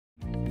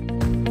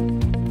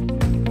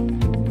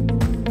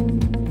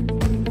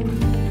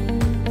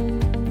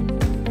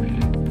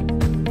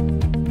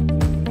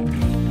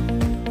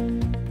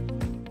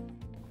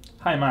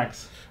Hi,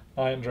 Max.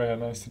 Hi, Andrea.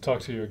 Nice to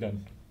talk to you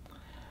again.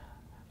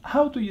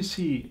 How do you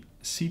see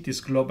cities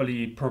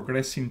globally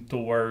progressing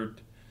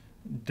toward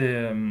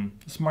the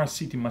smart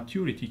city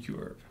maturity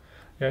curve?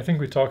 Yeah, I think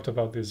we talked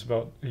about this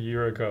about a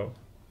year ago,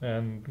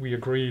 and we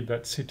agreed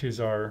that cities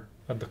are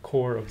at the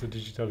core of the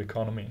digital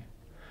economy,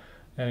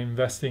 and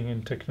investing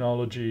in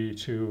technology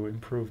to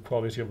improve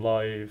quality of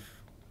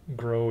life,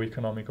 grow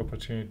economic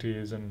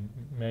opportunities, and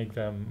make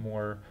them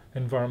more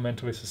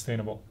environmentally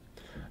sustainable.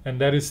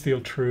 And that is still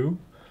true.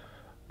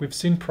 We've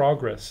seen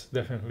progress,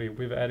 definitely.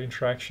 We've had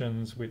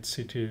interactions with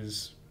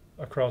cities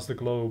across the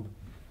globe,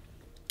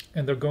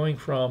 and they're going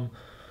from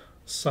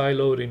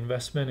siloed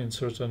investment in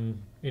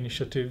certain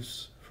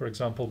initiatives, for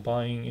example,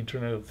 buying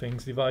Internet of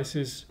Things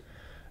devices,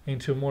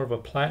 into more of a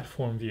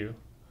platform view,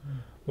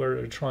 where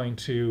they're trying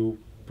to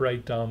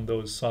break down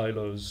those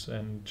silos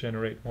and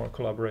generate more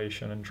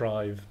collaboration and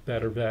drive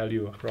better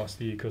value across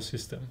the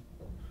ecosystem.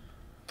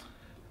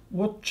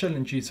 What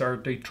challenges are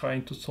they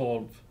trying to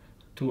solve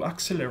to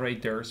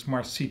accelerate their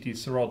smart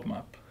cities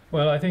roadmap?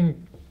 Well, I think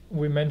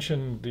we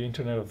mentioned the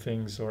Internet of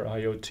Things, or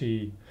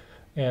IoT,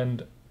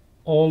 and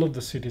all of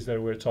the cities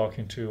that we're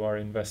talking to are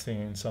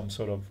investing in some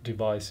sort of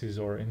devices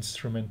or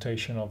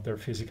instrumentation of their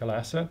physical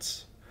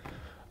assets.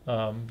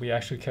 We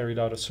actually carried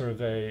out a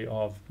survey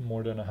of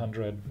more than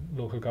 100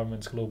 local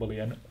governments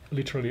globally, and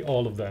literally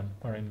all of them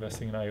are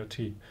investing in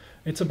IoT.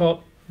 It's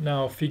about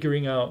now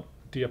figuring out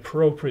the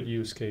appropriate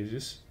use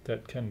cases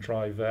that can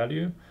drive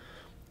value,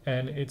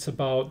 and it's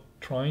about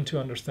trying to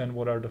understand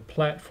what are the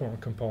platform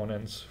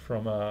components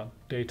from a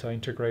data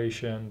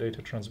integration,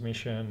 data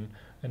transmission,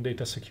 and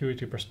data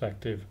security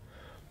perspective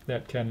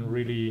that can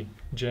really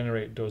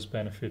generate those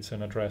benefits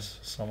and address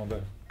some of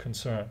the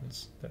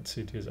concerns that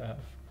cities have.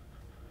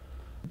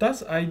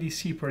 Does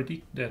IDC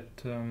predict that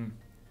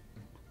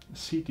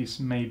cities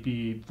may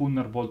be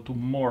vulnerable to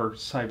more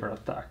cyber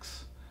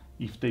attacks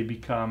if they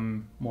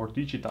become more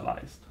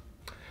digitalized?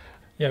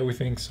 Yeah, we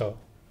think so.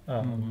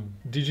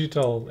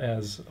 Digital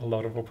has a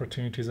lot of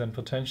opportunities and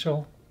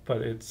potential,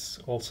 but it's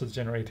also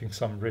generating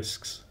some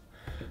risks.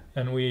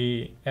 And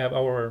we have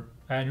our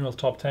annual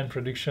top 10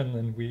 prediction,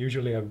 and we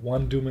usually have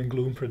one doom and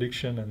gloom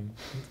prediction. And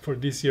for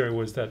this year, it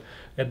was that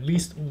at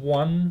least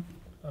one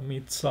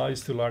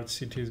mid-sized to large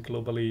cities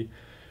globally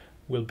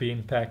will be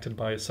impacted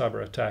by a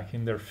cyber attack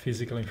in their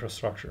physical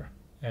infrastructure.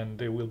 And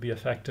they will be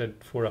affected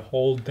for a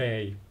whole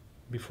day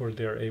before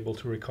they're able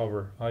to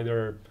recover,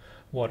 either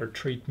water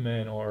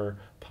treatment or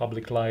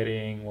public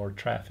lighting or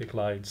traffic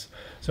lights.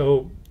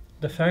 So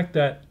the fact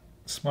that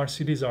smart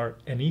cities are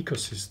an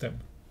ecosystem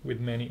with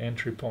many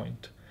entry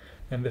points,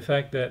 and the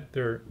fact that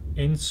they're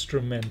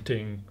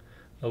instrumenting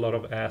a lot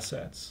of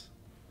assets,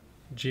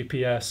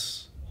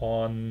 GPS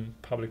on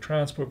public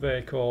transport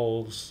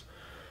vehicles,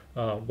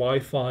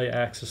 Wi-Fi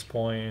access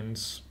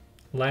points,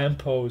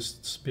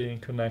 lampposts being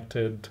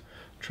connected,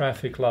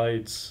 traffic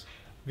lights,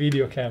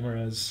 video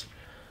cameras,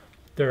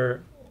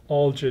 they're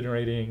all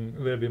generating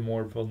a little bit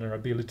more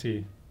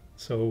vulnerability.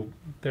 So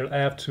they'll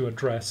have to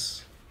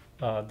address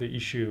the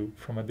issue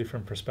from a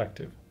different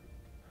perspective.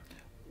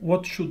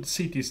 What should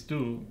cities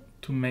do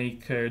to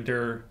make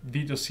their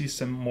video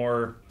system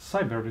more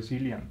cyber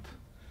resilient?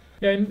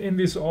 Yeah, in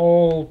this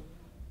all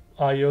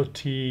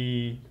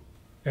IoT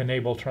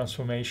enabled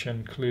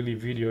transformation, clearly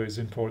video is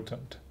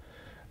important.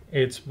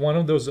 It's one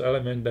of those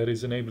elements that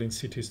is enabling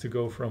cities to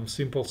go from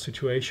simple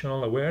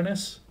situational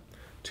awareness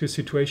to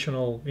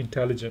situational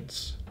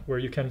intelligence, where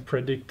you can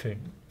predict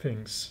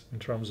things in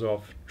terms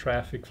of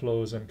traffic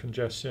flows and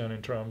congestion,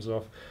 in terms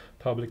of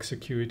public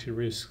security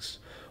risks,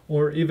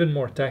 or even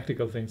more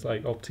tactical things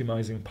like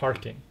optimizing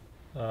parking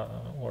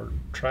or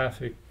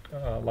traffic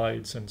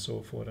lights and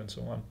so forth and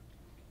so on.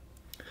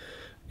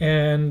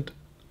 And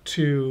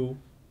to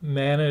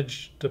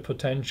manage the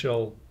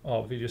potential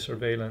of video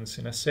surveillance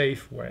in a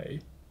safe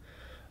way,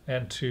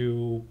 and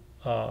to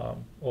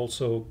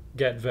also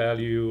get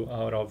value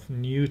out of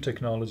new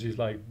technologies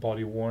like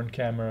body-worn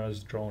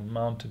cameras,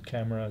 drone-mounted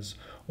cameras,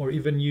 or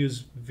even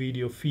use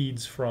video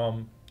feeds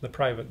from the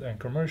private and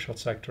commercial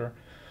sector,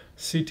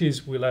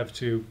 cities will have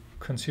to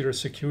consider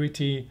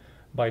security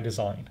by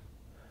design.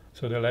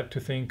 So they'll have to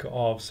think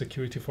of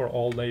security for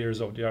all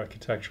layers of the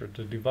architecture,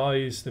 the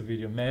device, the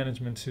video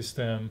management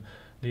system,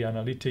 the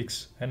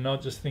analytics, and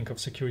not just think of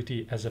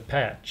security as a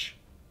patch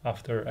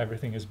after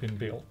everything has been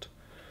built.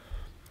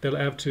 They'll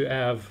have to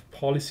have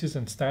policies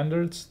and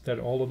standards that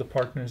all of the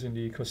partners in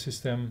the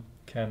ecosystem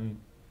can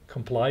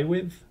comply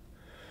with.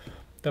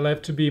 They'll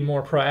have to be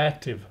more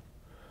proactive,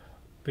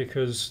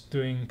 because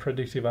doing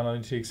predictive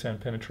analytics and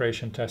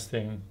penetration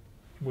testing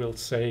will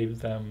save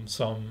them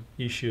some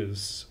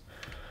issues.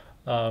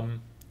 And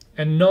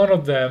none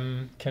of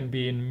them can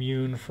be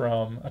immune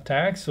from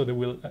attacks, so they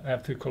will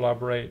have to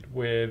collaborate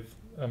with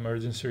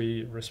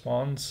emergency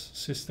response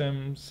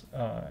systems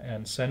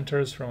and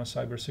centers from a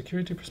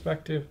cybersecurity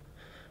perspective.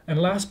 And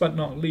last but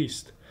not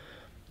least,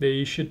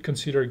 they should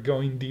consider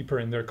going deeper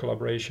in their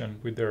collaboration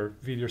with their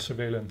video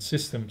surveillance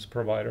systems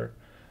provider,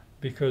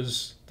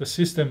 because the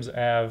systems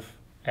have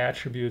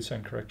attributes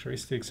and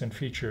characteristics and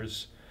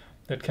features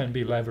that can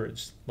be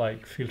leveraged,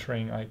 like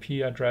filtering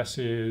IP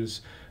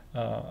addresses,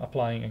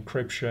 applying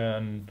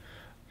encryption,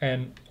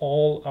 and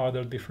all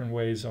other different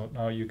ways on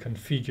how you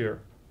configure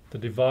the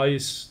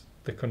device,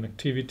 the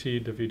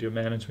connectivity, the video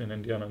management,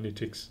 and the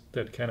analytics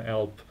that can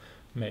help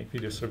make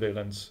video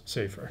surveillance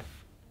safer.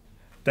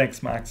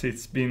 Thanks, Max.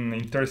 It's been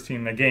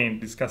interesting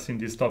again discussing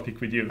this topic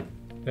with you.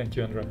 Thank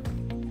you, Andrea.